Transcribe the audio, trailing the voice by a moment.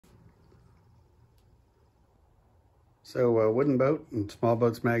So Wooden Boat and Small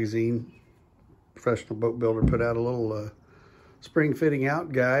Boats Magazine, professional boat builder, put out a little spring fitting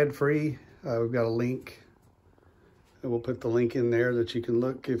out guide, free. We've got a link. We'll put the link in there that you can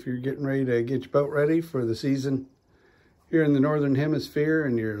look if you're getting ready to get your boat ready for the season here in the Northern Hemisphere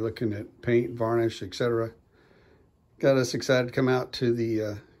and you're looking at paint, varnish, etc. Got us excited to come out to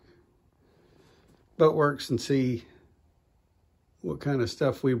the Boat Works and see what kind of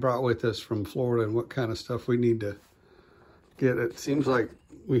stuff we brought with us from Florida and what kind of stuff we need to get. It seems like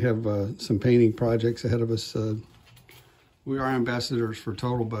we have some painting projects ahead of us. We are ambassadors for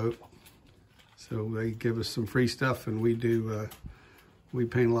Total Boat, so they give us some free stuff, and we do. We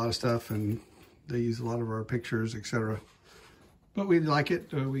paint a lot of stuff, and they use a lot of our pictures, etc. But we like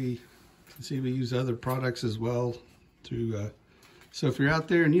it. We use other products as well. So if you're out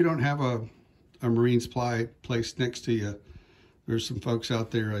there and you don't have a marine supply place next to you, there's some folks out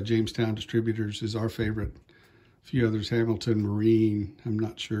there. Jamestown Distributors is our favorite. A few others, Hamilton Marine. I'm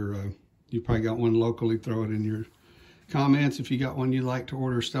not sure. You probably got one locally. Throw it in your comments if you got one you'd like to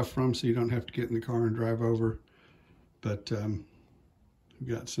order stuff from, so you don't have to get in the car and drive over. But we've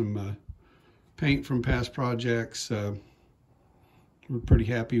got some paint from past projects. We're pretty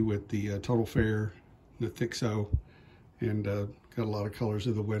happy with the Total Fair, the Thixo, and got a lot of colors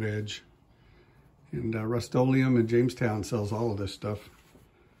of the wet edge. And Rust-Oleum in Jamestown sells all of this stuff.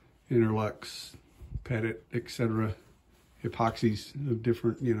 Interlux, Pettit, etc. Epoxies of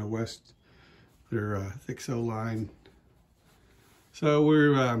different, West, their Thixo line. So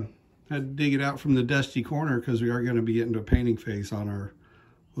we're had to dig it out from the dusty corner because we are going to be getting to a painting phase on our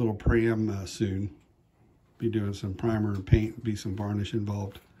little pram soon. Be doing some primer and paint, be some varnish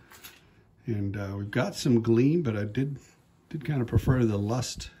involved. And we've got some gleam, but I did kind of prefer the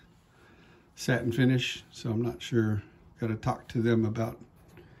Lust satin finish, so I'm not sure. Got to talk to them about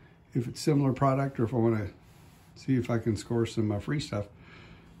if it's similar product or if I want to see if I can score some free stuff.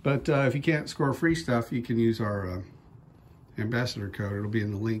 But if you can't score free stuff, you can use our ambassador code. It'll be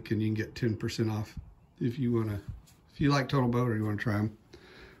in the link, and you can get 10% off if you like Total Boat or you want to try them.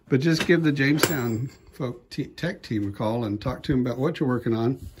 But just give the Jamestown tech team a call and talk to them about what you're working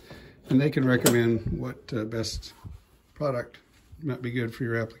on, and they can recommend what best product might be good for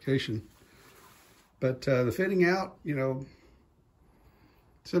your application. But the fitting out,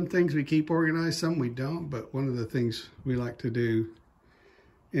 some things we keep organized, some we don't. But one of the things we like to do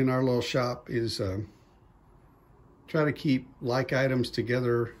in our little shop is try to keep like items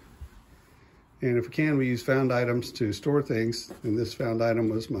together. And if we can, we use found items to store things. And this found item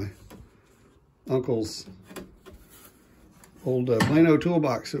was my uncle's old Plano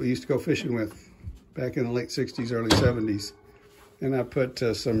toolbox that we used to go fishing with back in the late 60s, early 70s. And I put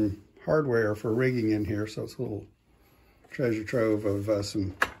some hardware for rigging in here, so it's a little treasure trove of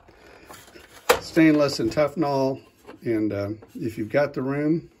some stainless and Tufnol. And if you've got the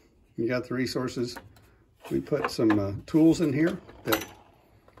room, you got the resources, we put some tools in here that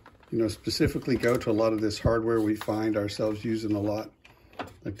specifically go to a lot of this hardware we find ourselves using a lot,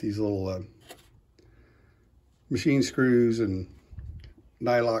 like these little machine screws and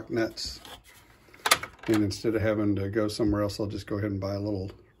nylock nuts. And instead of having to go somewhere else, I'll just go ahead and buy a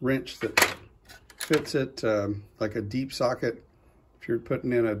little wrench that fits it, like a deep socket. If you're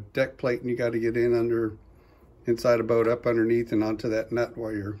putting in a deck plate and you got to get inside a boat, up underneath and onto that nut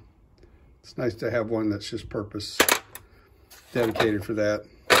while it's nice to have one that's just purpose dedicated for that.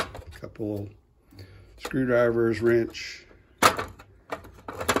 A couple screwdrivers, wrench,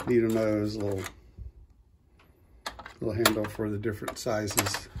 needle nose, little handle for the different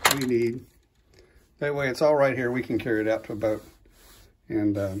sizes we need. That way it's all right here. We can carry it out to a boat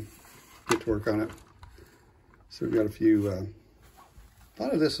and get to work on it. So we've got a few, a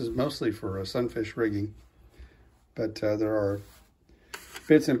lot of this is mostly for sunfish rigging, but there are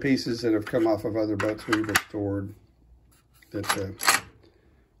bits and pieces that have come off of other boats we've restored that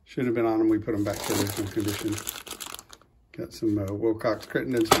should have been on them. We put them back to original condition. Got some Wilcox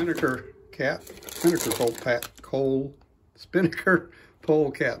Crittenden spinnaker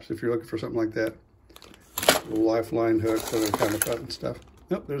pole caps if you're looking for something like that. Little lifeline hooks, other kind of cutting stuff.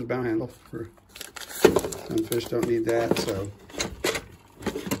 Nope, there's a bow handle for sunfish. Don't need that. So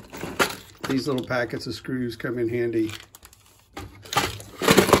these little packets of screws come in handy,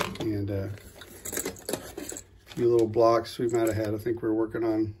 and a few little blocks we might have had. I think we're working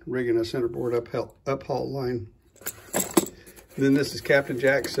on rigging a centerboard uphaul line. And then this is Captain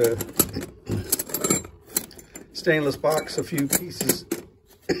Jack's stainless box, a few pieces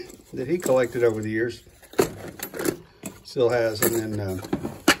that he collected over the years. Still has, and then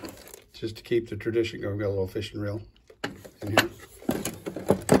just to keep the tradition going, got a little fishing reel in here.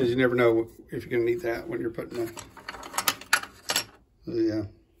 Because you never know if you're going to need that when you're putting So yeah,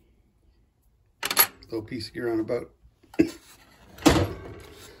 little piece of gear on a boat.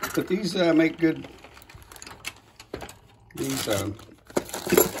 But these make good, these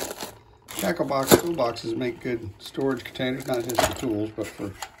tackle box, tool boxes make good storage containers, not just for tools, but for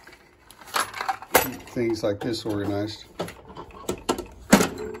things like this organized.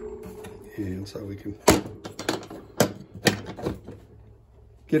 And so we can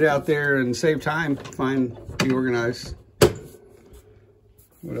get out there and save time, be organized.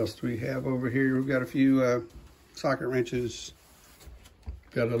 What else do we have over here? We've got a few socket wrenches.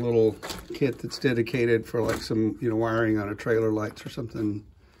 Got a little kit that's dedicated for like some, wiring on a trailer, lights or something.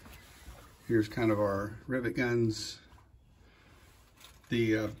 Here's kind of our rivet guns.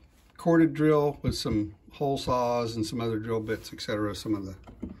 The corded drill with some hole saws and some other drill bits, etc. Some of the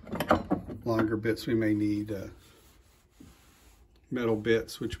longer bits we may need. Metal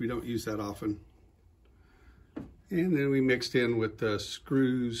bits, which we don't use that often. And then we mixed in with the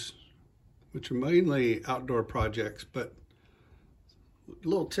screws, which are mainly outdoor projects, but a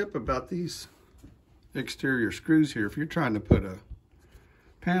little tip about these exterior screws here. If you're trying to put a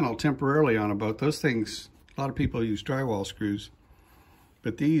panel temporarily on a boat, those things, a lot of people use drywall screws,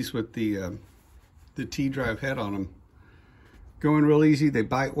 but these with the T-drive head on them go in real easy. They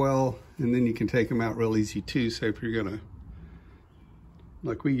bite well, and then you can take them out real easy too. So if you're gonna,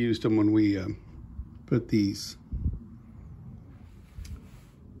 like we used them when we put these,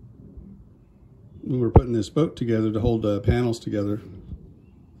 when we were putting this boat together to hold panels together,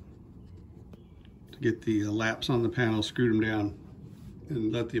 get the laps on the panel, screwed them down,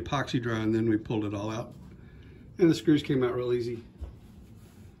 and let the epoxy dry, and then we pulled it all out. And the screws came out real easy.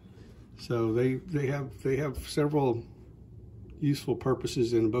 So they have several useful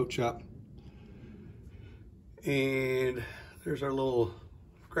purposes in a boat shop. And there's our little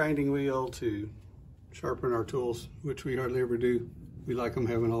grinding wheel to sharpen our tools, which we hardly ever do. We like them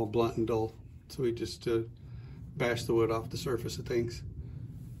having all blunt and dull, so we just bash the wood off the surface of things.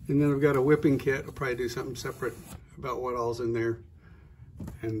 And then I've got a whipping kit. I'll probably do something separate about what all's in there,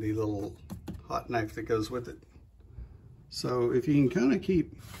 and the little hot knife that goes with it. So if you can kind of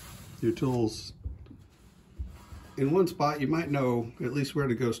keep your tools in one spot, you might know at least where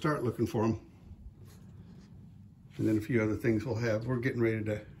to go start looking for them. And then a few other things we'll have. We're getting ready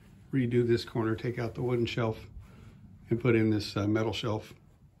to redo this corner, take out the wooden shelf and put in this metal shelf.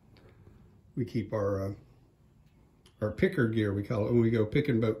 We keep our picker gear, we call it, when we go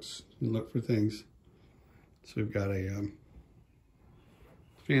picking boats and look for things. So we've got a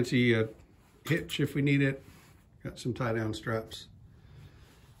fancy hitch if we need it. Got some tie down straps.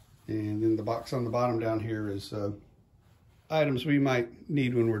 And then the box on the bottom down here is items we might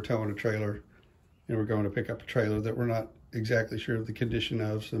need when we're towing a trailer and we're going to pick up a trailer that we're not exactly sure of the condition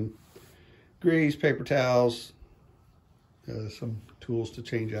of. Some grease, paper towels, some tools to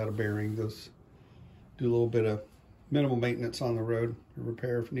change out a bearing. Those do a little bit of minimal maintenance on the road, or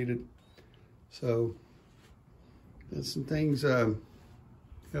repair if needed. So that's some things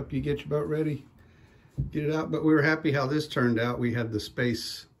help you get your boat ready, get it out. But we were happy how this turned out. We had the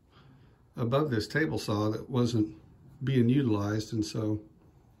space above this table saw that wasn't being utilized, and so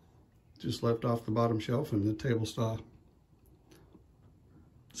just left off the bottom shelf, and the table saw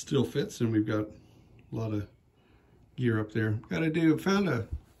still fits, and we've got a lot of gear up there. Found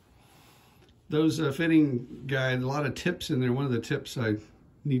those fitting guide, a lot of tips in there. One of the tips I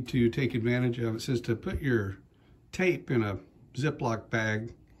need to take advantage of, it says to put your tape in a Ziploc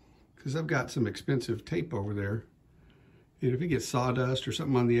bag, because I've got some expensive tape over there. And if it gets sawdust or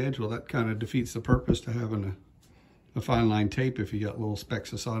something on the edge, well, that kind of defeats the purpose to having a fine line tape if you got little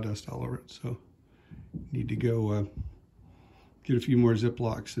specks of sawdust all over it. So need to go get a few more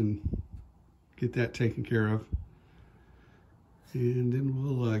Ziplocs and get that taken care of. And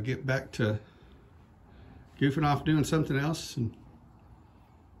then we'll get back to goofing off doing something else, and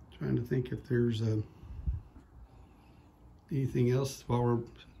trying to think if there's anything else while we're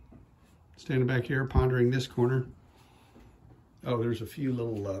standing back here pondering this corner. Oh, there's a few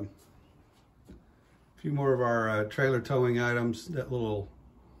little, few more of our trailer towing items. That little,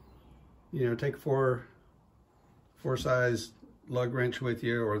 take a four size lug wrench with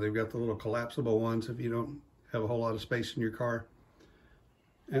you, or they've got the little collapsible ones if you don't have a whole lot of space in your car.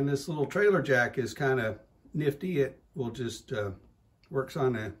 And this little trailer jack is kind of nifty. It will just works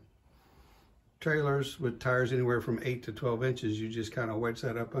on trailers with tires anywhere from 8 to 12 inches. You just kind of wedge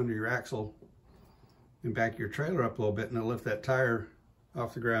that up under your axle and back your trailer up a little bit, and it'll lift that tire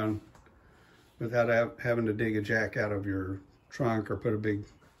off the ground without having to dig a jack out of your trunk or put a big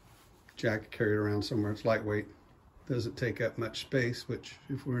jack carried around somewhere. It's lightweight, doesn't take up much space, which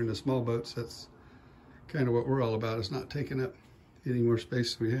if we're in the small boats, that's kind of what we're all about, is not taking up any more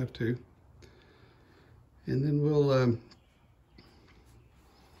space than we have to. And then we'll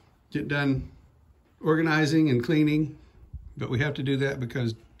get done organizing and cleaning, but we have to do that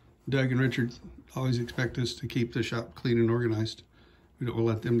because Doug and Richard always expect us to keep the shop clean and organized. We don't want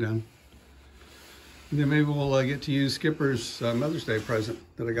to let them down. And then maybe we'll get to use Skipper's Mother's Day present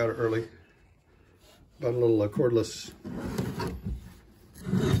that I got her early. Bought a little cordless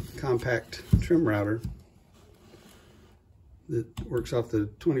compact trim router that works off the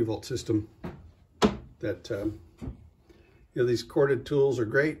 20-volt system. That you know, these corded tools are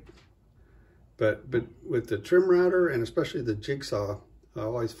great, but with the trim router and especially the jigsaw, I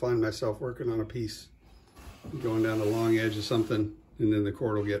always find myself working on a piece, going down the long edge of something, and then the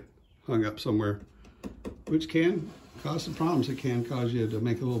cord will get hung up somewhere, which can cause some problems. It can cause you to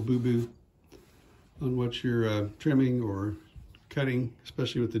make a little boo-boo on what you're trimming or cutting,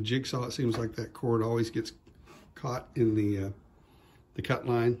 especially with the jigsaw. It seems like that cord always gets caught in the cut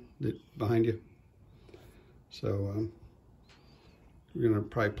line behind you. So we're gonna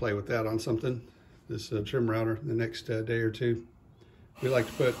probably play with that on something, this trim router, the next day or two. We like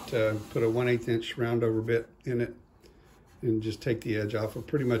to put a 1/8 inch round over bit in it and just take the edge off of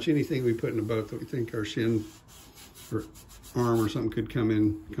pretty much anything we put in a boat that we think our shin or arm or something could come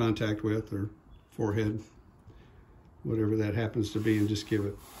in contact with, or forehead, whatever that happens to be, and just give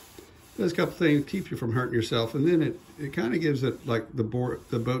it. Does a couple things, keep you from hurting yourself, and then it kind of gives it, like the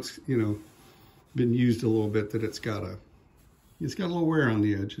boat's, you know, been used a little bit, that it's got a little wear on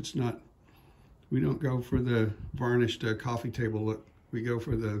the edge. It's not, we don't go for the varnished coffee table look. We go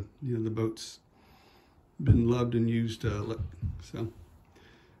for the, you know, the boat's been loved and used look. So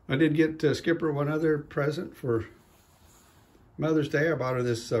I did get Skipper one other present for Mother's Day. I bought her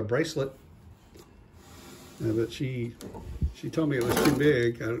this bracelet, but she told me it was too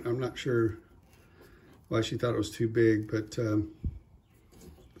big. I'm not sure why she thought it was too big, but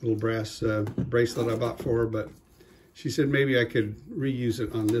little brass bracelet I bought for her, but she said maybe I could reuse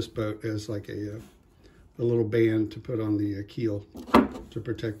it on this boat as like a little band to put on the keel to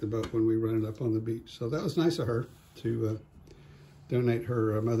protect the boat when we run it up on the beach. So that was nice of her to donate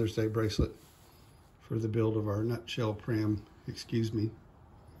her Mother's Day bracelet for the build of our nutshell pram, excuse me.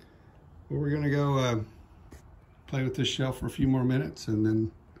 Well, we're gonna go play with this shelf for a few more minutes and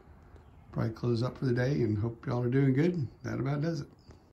then probably close up for the day, and hope y'all are doing good. That about does it.